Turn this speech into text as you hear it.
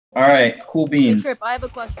All right, cool Hey, beans. Trip, I have a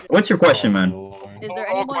question. What's your question, man? Is there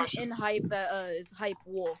anyone in Hype that is Hype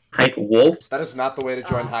Wolf? Hype Wolf? That is not the way to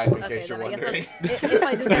join Hype, in case you're then I guess wondering. if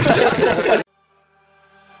I do that,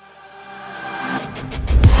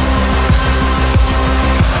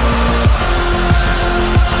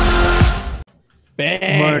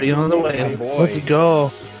 Bang! Marty on the way. Oh, boy. Let's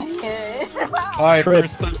go. Alright,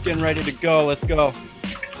 first clip's getting ready to go. Let's go.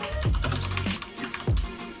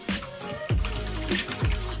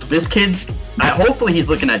 This kid's. Hopefully he's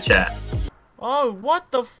looking at chat. Oh,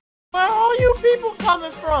 what the f? Where are all you people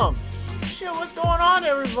coming from? Shit, what's going on,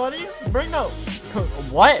 everybody? Bring no.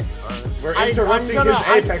 What? We're interrupting his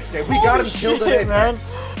Apex game. We got him killed at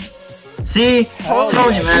Apex. See? I'm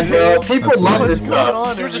telling you, man, bro. People love this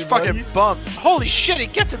stuff. You were just fucking bumped. Holy shit, we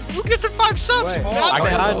get to 5 subs. Wait, I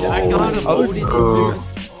got him loaded.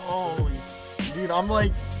 Holy, dude, I'm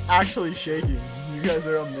like actually shaking. You guys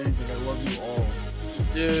are amazing. I love you all.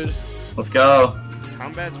 Dude. Let's go.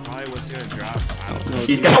 Combat's probably what's gonna drop. I don't know.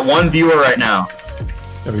 He's got one viewer right now.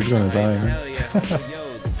 Yeah, he's gonna die, man. Hell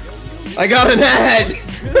yeah. I got an ad!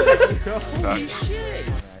 Holy shit!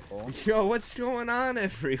 Yo, what's going on,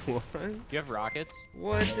 everyone? You have rockets?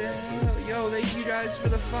 What the hell? Yo, thank you guys for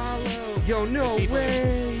the follow. Yo, no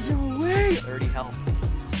way! No way! 30 health.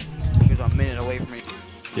 He was a minute away from me.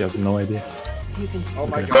 He has no idea. Oh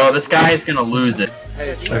my god. Bro, this guy is gonna lose it.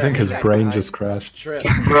 Hey, I think his brain just crashed. Trip.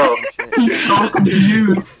 Bro, he's so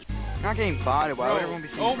confused. I'm not getting botted. Why would everyone be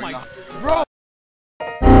saying? Oh my, bro.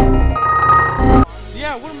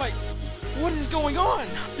 Yeah, what is going on?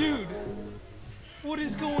 Dude, what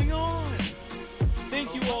is going on?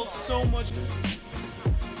 Thank you all so much.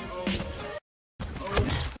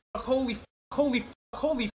 Holy,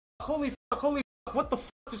 what the f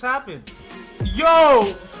just happened?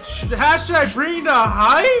 Yo, should I bring the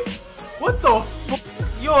hype? What the f?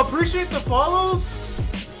 Yo, appreciate the follows.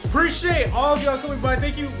 Appreciate all of y'all coming by.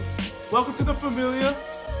 Thank you. Welcome to the Familia.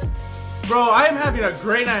 Bro, I am having a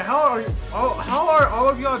great night. How are all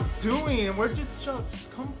of y'all doing? And where did y'all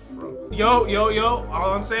just come from? Yo.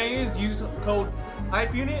 All I'm saying is use code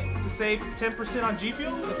HYPEUNIT to save 10% on G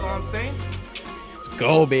Fuel. That's all I'm saying. Let's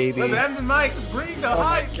go, baby. Send the mic to bring the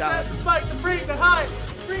hype. Send the mic to bring the hype.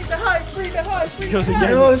 Bring the hype. Bring the hype. Bring the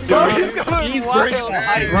hype. Let's go. He's bringing the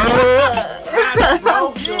hype.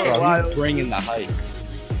 Bro, He's bringing the hype.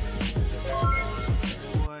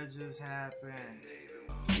 what just happened?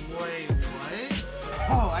 Wait, what?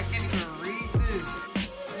 Oh, I can't even read this.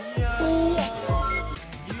 Yo.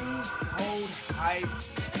 Use code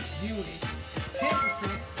HYPEUNIT.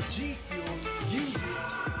 10% G Fuel. Use it,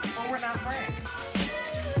 or we're not friends.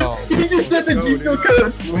 He just said the G Fuel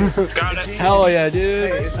code. Got it. Hell yeah,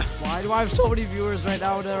 dude. Why do I have so many viewers right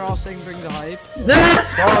now? They're all saying bring the hype.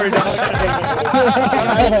 Sorry,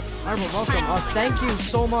 Alright, well, welcome. Thank you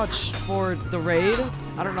so much for the raid.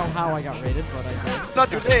 I don't know how I got raided, but I did. Not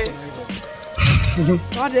today.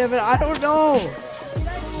 God damn it, I don't know.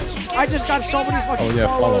 I just got so many fucking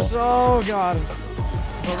follows. Oh god.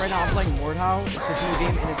 But right now I'm playing Mordhau. It's this new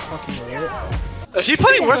game and it's fucking lit. Is he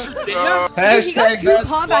playing West Virginia? Hashtag that's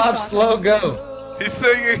Bob Slow Go. He's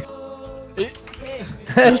singing.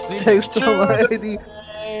 Hashtag still lady.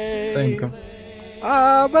 Same.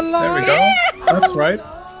 I'm There we alive. go. That's right.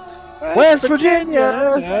 West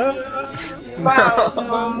Virginia.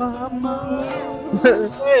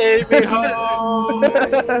 Baby home.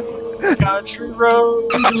 Country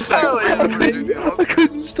road. I'm sorry. I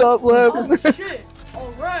couldn't stop laughing. Shit!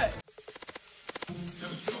 Alright!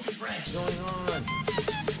 What's going on?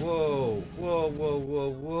 Whoa.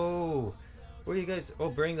 Where you guys? Oh,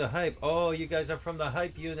 bring the hype. Oh, you guys are from the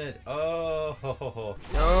hype unit. Oh, ho, ho, ho.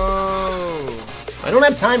 No. I don't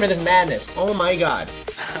have time for this madness. Oh my god.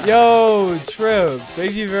 Yo, Trip,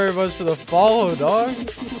 thank you very much for the follow, dog.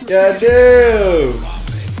 Yeah, dude.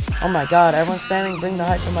 Oh my god, everyone's spamming bring the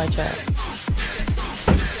hype in my chat.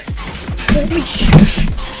 Holy shit!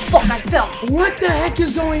 Fuck, I fell! What the heck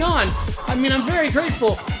is going on? I mean, I'm very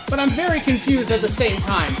grateful, but I'm very confused at the same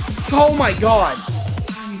time. Oh my god!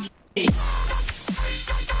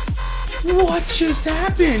 What just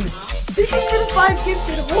happened? Thank you for the 5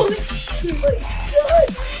 gifted. Holy shit, my god!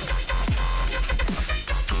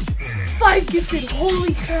 5 gifted.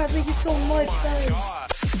 Holy crap! Thank you so much, guys.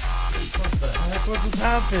 What just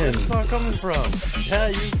happened? Where's all coming from? Yeah,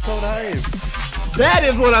 use code hype. That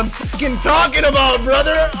is what I'm fucking talking about,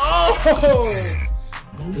 brother. Oh.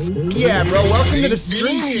 Yeah, bro. Welcome to the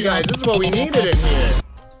stream, you guys. This is what we needed in here.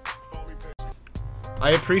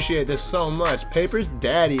 I appreciate this so much. Paper's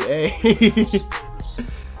daddy, eh?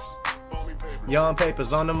 Young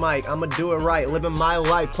Papers on the mic, I'ma do it right. Living my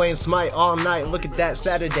life, playing Smite all night. Look at that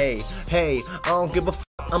Saturday. Hey, I don't give a f.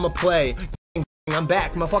 I'ma play. I'm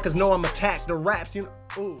back. Motherfuckers know I'm attacked. The raps, you know.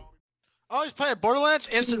 Ooh. Oh, he's playing Borderlands,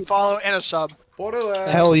 instant follow, and a sub.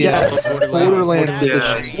 Borderlands. Hell yeah.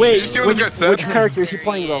 Borderlands. Wait, which character is he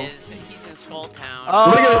playing though? He's in Skull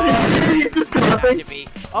Town. He's just clapping.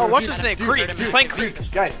 Oh, what's his name? Creep. Playing Creep.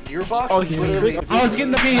 Guys, Gearbox. Oh, I was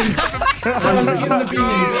getting the beans.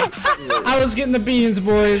 I was getting the beans,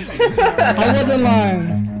 boys. I wasn't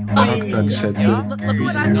lying. Fuck that shit,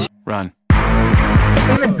 dude. Run.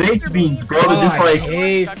 Even baked beans, bro. They're just like,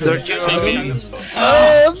 they're just beans.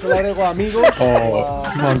 Oh, come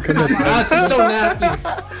on, come on. That's so nasty.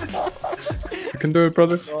 You can do it,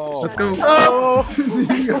 brother. Let's go. oh.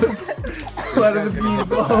 Let the beans,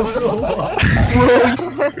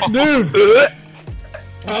 Dude.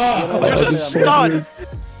 There's a stud.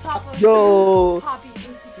 Yo.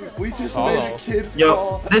 We just made a kid.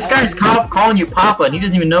 Yo, this guy's calling you Papa, and he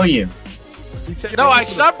doesn't even know you. No, I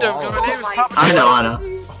subbed him. My name is Papa. I know.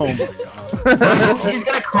 Oh my god. He's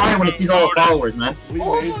gonna cry when he sees all the followers, man. We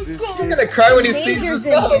made this He's gonna cry when he sees the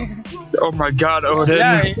sub. Oh my god, Odin.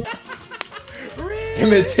 Yeah.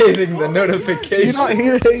 Imitating the notification. You not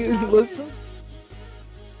hear it? Listen.